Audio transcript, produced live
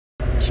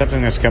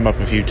Something that's come up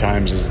a few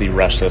times is the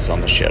rust that's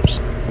on the ships.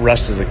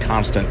 Rust is a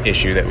constant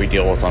issue that we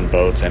deal with on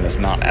boats, and it's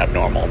not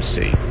abnormal to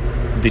see.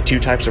 The two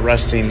types of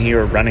rust seen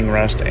here are running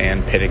rust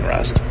and pitting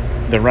rust.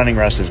 The running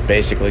rust is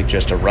basically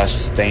just a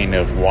rust stain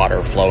of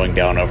water flowing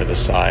down over the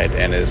side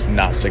and is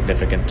not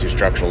significant to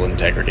structural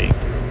integrity.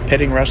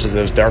 Pitting rust is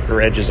those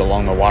darker edges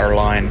along the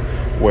waterline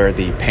where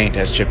the paint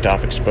has chipped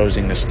off,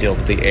 exposing the steel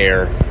to the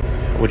air,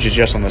 which is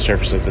just on the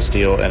surface of the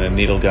steel, and a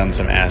needle gun,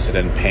 some acid,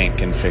 and paint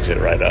can fix it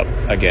right up.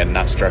 Again,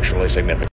 not structurally significant.